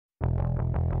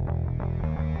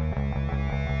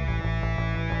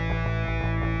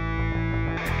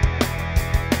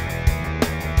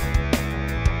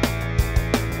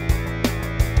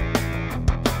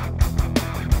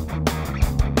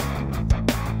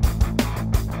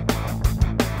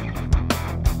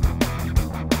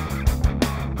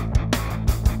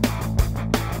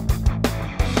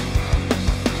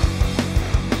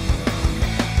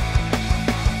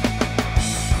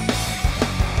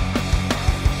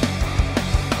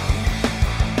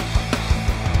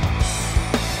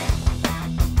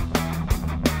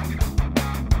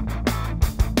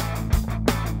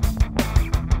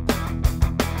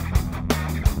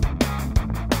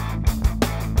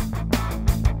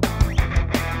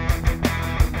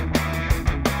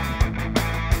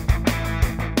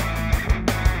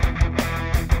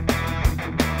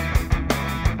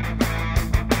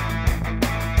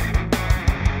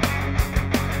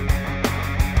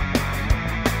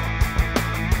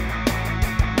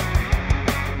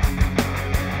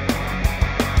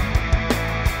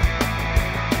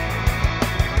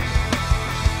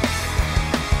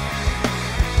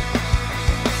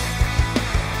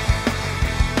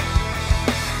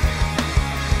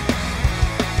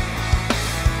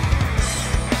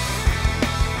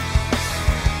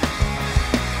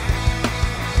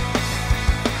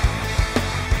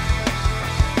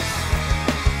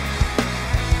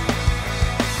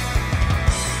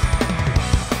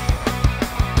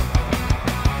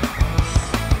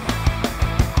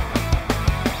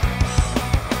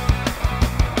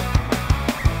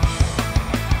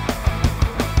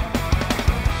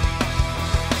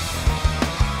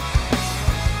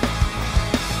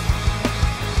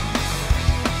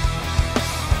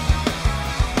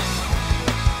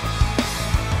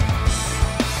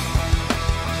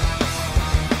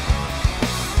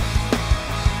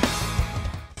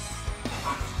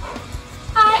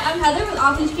I'm Heather with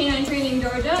Off Leash Canine Training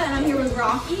Georgia, and I'm here with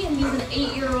Rocky, and he's an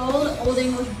 8-year-old Old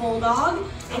English Bulldog,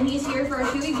 and he's here for our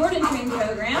 2-week board and train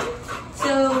program.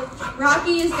 So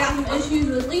Rocky's got some issues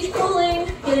with leash pulling,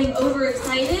 getting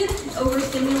overexcited,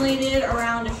 overstimulated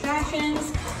around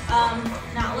distractions,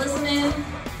 not listening.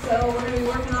 So we're going to be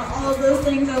working on all of those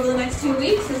things over the next 2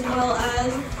 weeks, as well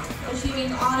as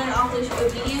achieving on and off leash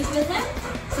obedience with him.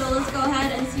 So let's go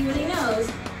ahead and see what he knows.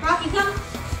 Rocky, come.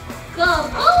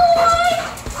 Good boy!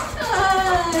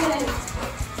 Good!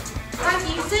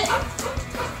 Rocky, sit.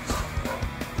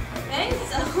 Okay,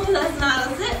 so that's not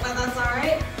a sit, but that's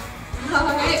alright.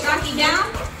 Alright, Rocky, down.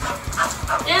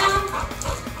 Down.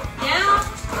 Down.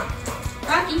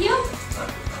 Rocky, heel.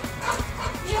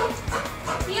 Heel.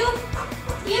 Heel.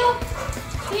 Heel.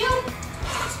 Heel.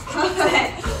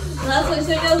 Okay, so that's what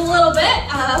he knows a little bit.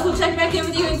 We'll check back in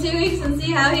with you in 2 weeks and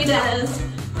see how he does.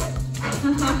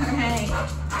 Alright.